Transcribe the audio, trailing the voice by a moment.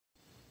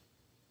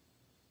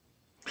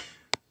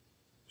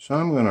So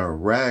I'm going to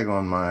rag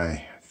on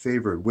my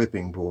favorite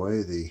whipping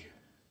boy, the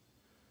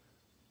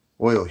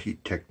oil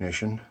heat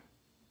technician,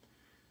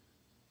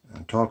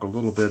 and talk a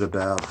little bit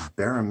about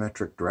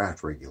barometric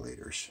draft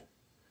regulators.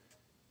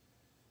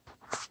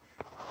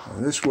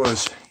 This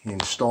was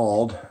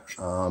installed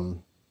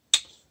probably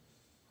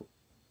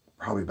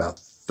about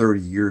 30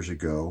 years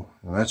ago.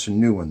 And that's a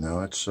new one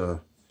though. It's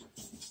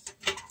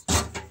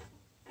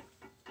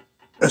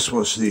this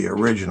was the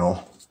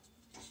original,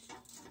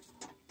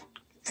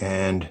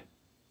 and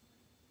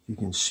you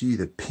can see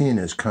the pin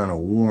is kind of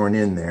worn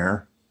in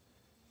there.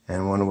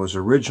 And when it was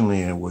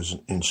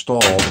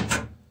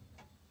installed,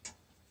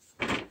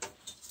 it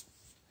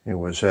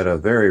was at a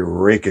very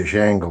rakish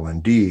angle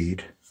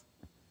indeed.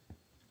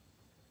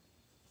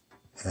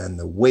 And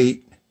the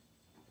weight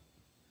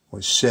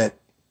was set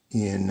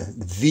in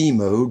V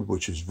mode,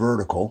 which is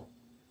vertical,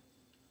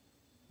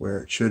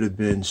 where it should have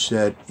been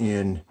set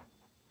in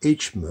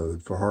H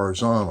mode for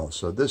horizontal.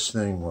 So this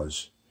thing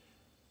was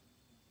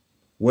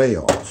way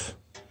off.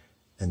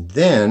 And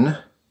then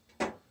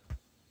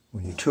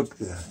when you took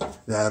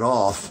that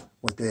off,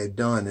 what they had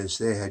done is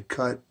they had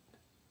cut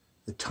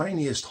the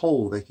tiniest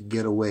hole they could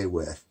get away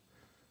with.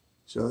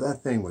 So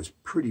that thing was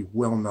pretty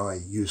well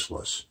nigh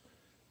useless.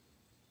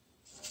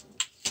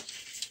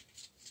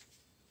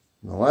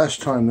 The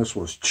last time this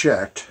was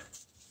checked,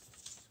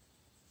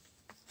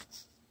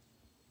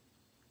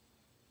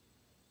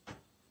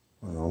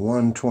 on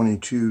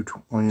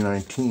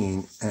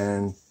 1/22/2019,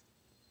 and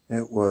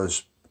it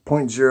was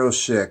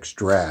 0.06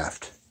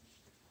 draft.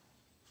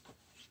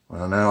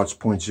 Well, now it's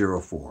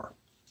 0.04.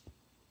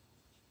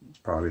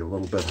 Probably a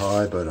little bit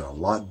high, but a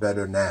lot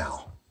better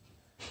now.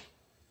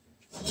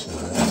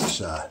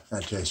 So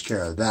that takes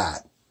care of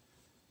that.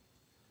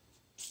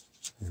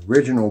 The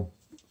original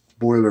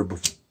boiler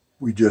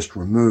we just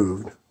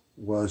removed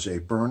was a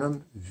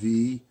Burnham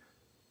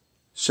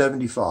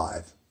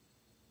V75,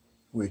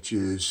 which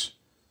is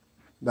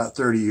about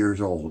 30 years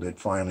old. It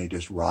finally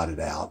just rotted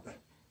out.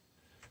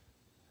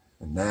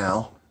 And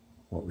now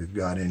what we've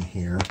got in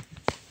here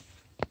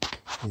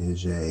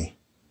is a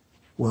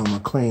Weil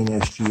Mclain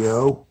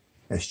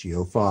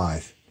SGO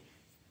 5.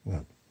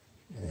 Yep.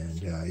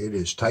 And it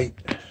is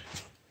tight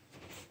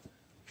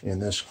in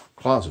this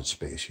closet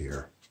space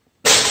here.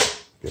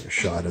 Get a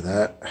shot of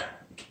that.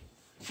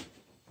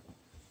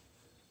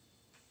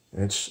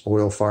 It's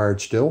oil fired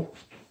still.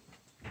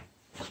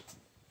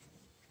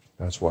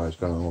 That's why it's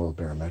got an oil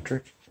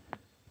barometric.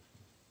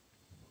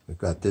 We've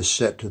got this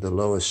set to the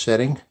lowest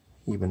setting,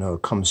 even though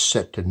it comes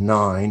set to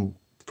 9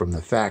 from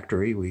the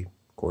factory. We,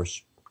 of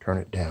course, turn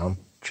it down,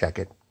 check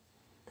it.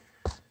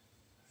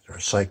 There's our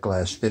sight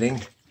glass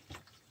fitting.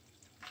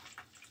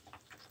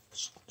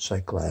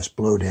 Sight glass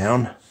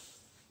blowdown.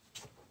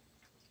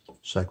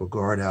 Cycle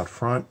guard out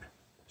front.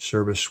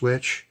 Service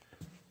switch.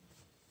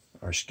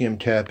 Our skim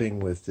tapping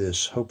with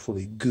this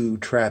hopefully goo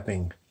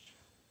trapping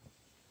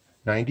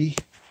 90.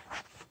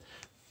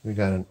 We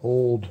got an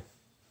old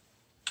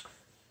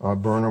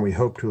burner. We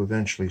hope to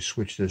eventually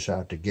switch this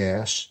out to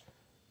gas.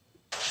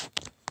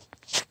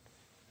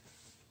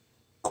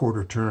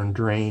 Quarter turn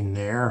drain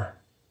there.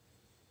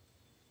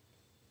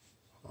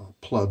 A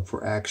plug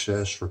for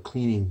access for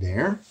cleaning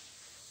there.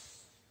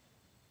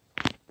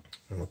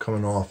 And we're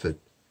coming off at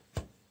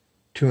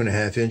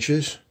 2.5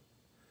 inches.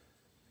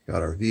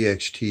 Got our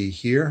VXT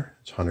here.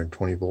 It's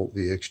 120 volt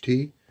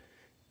VXT.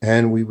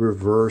 And we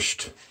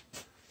reversed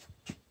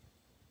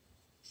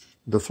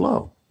the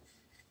flow.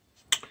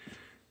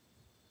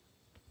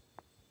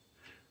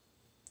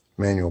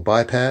 Manual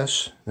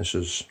bypass. This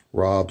is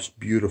Rob's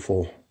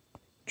beautiful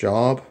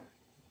job.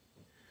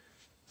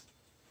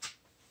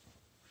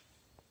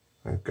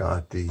 I've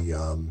got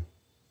the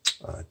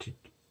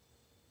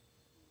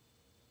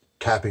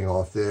tapping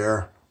off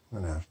there.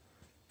 I'm going to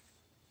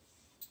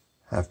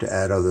have to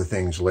add other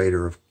things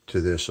later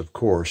to this, of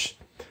course.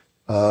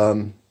 We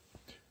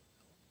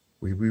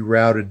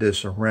rerouted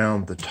this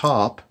around the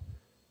top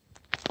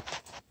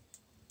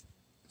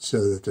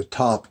so that the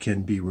top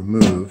can be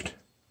removed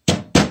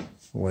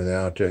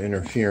without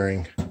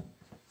interfering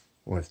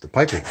with the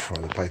piping, or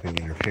the piping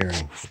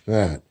interfering with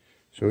that.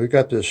 So we've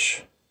got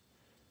this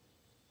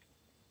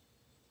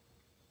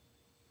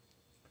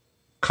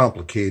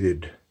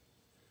complicated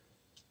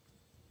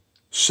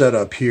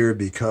setup here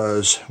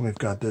because we've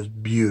got this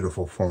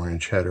beautiful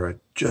 4-inch header. I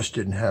just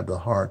didn't have the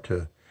heart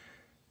to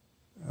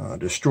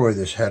destroy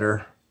this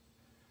header.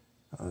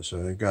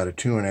 So I've got a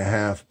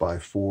 2.5 by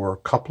 4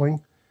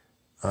 coupling.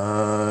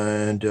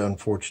 And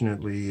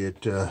unfortunately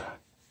it was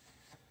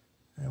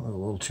a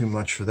little too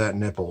much for that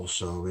nipple,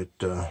 so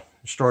it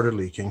started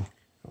leaking.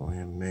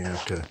 We may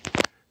have to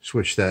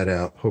switch that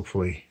out,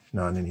 hopefully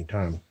not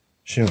anytime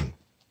soon.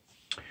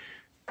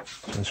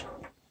 This,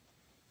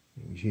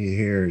 you see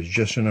here is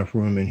just enough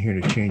room in here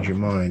to change your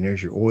mind.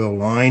 There's your oil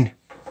line.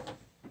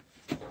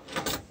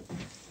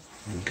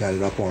 You've got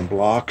it up on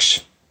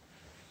blocks.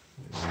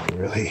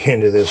 You're really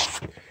into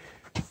this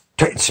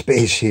tight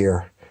space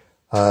here.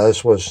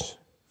 This was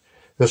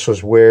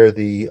where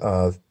the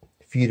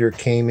feeder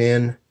came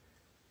in.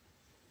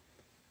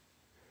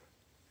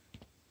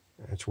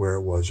 It's where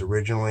it was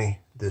originally.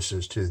 This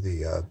is to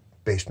the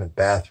basement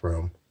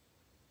bathroom.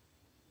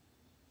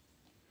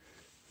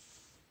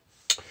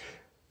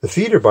 The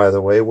feeder, by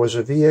the way, was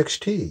a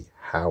VXT.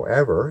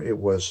 However, it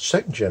was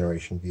second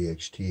generation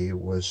VXT. It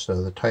was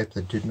the type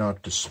that did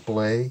not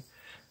display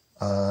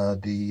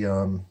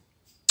the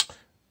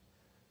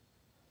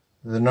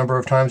number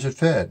of times it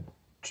fed.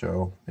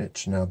 So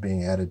it's now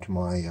being added to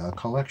my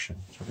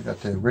collection. So we got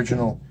the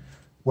original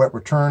wet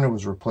return. It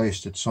was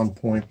replaced at some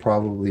point,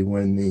 probably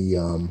when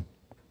the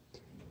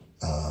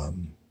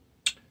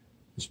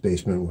this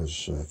basement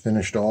was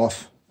finished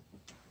off.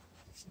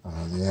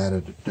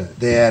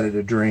 They added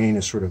a drain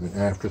as sort of an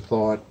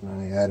afterthought,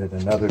 and I added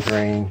another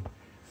drain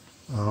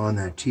on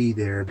that T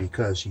there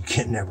because you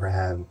can never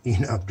have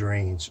enough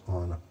drains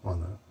on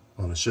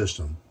a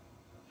system.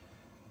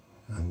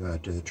 I've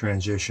got to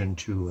transition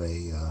to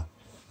a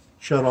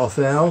shut-off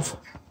valve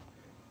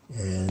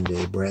and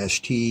a brass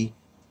T,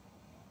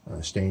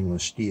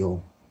 stainless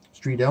steel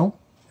street L,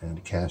 and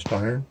a cast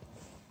iron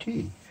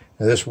T.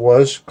 Now this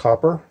was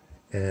copper,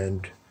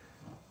 and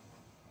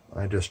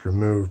I just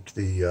removed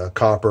the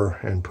copper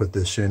and put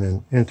this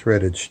in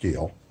threaded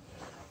steel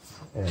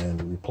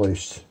and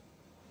replaced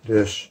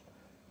this.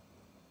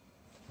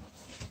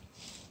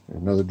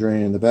 Another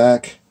drain in the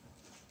back,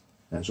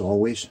 as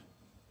always.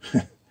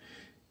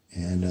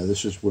 And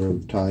this is where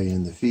we tie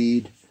in the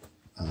feed.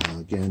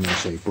 Again,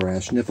 that's a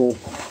brass nipple,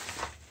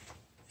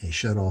 a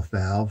shut-off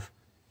valve,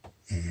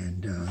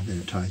 and then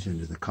it ties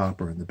into the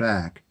copper in the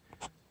back.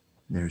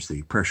 There's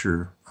the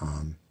pressure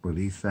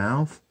relief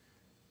valve.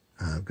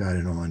 I've got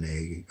it on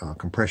a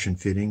compression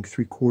fitting,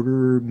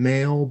 3/4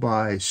 male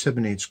by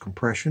 7/8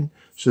 compression,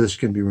 so this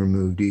can be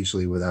removed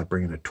easily without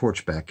bringing a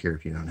torch back here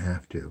if you don't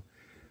have to.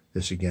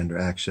 This again to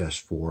access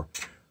for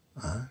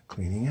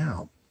cleaning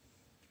out.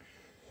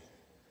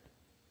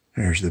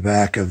 There's the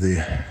back of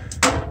the,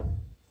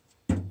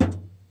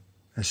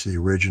 that's the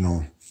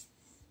original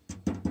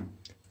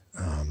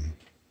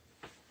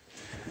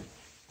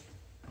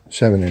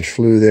 7-inch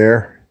flue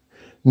there.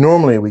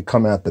 Normally we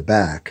come out the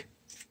back,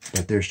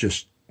 but there's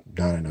just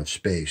not enough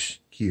space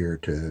here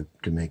to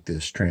make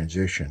this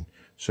transition.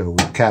 So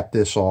we cap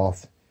this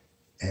off,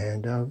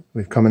 and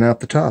we're coming out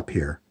the top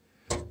here.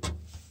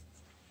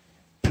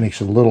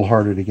 Makes it a little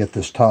harder to get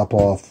this top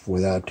off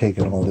without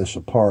taking all this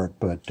apart,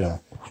 but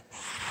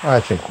I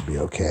think we'll be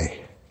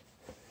okay.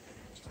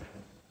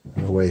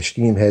 The way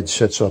steam head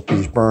sets up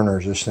these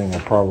burners, this thing will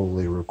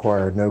probably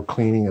require no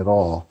cleaning at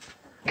all.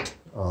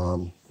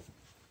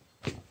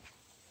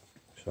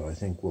 So I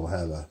think we'll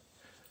have a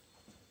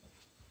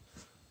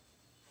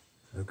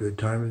good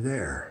time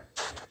there.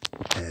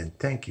 And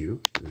thank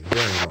you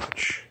very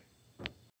much.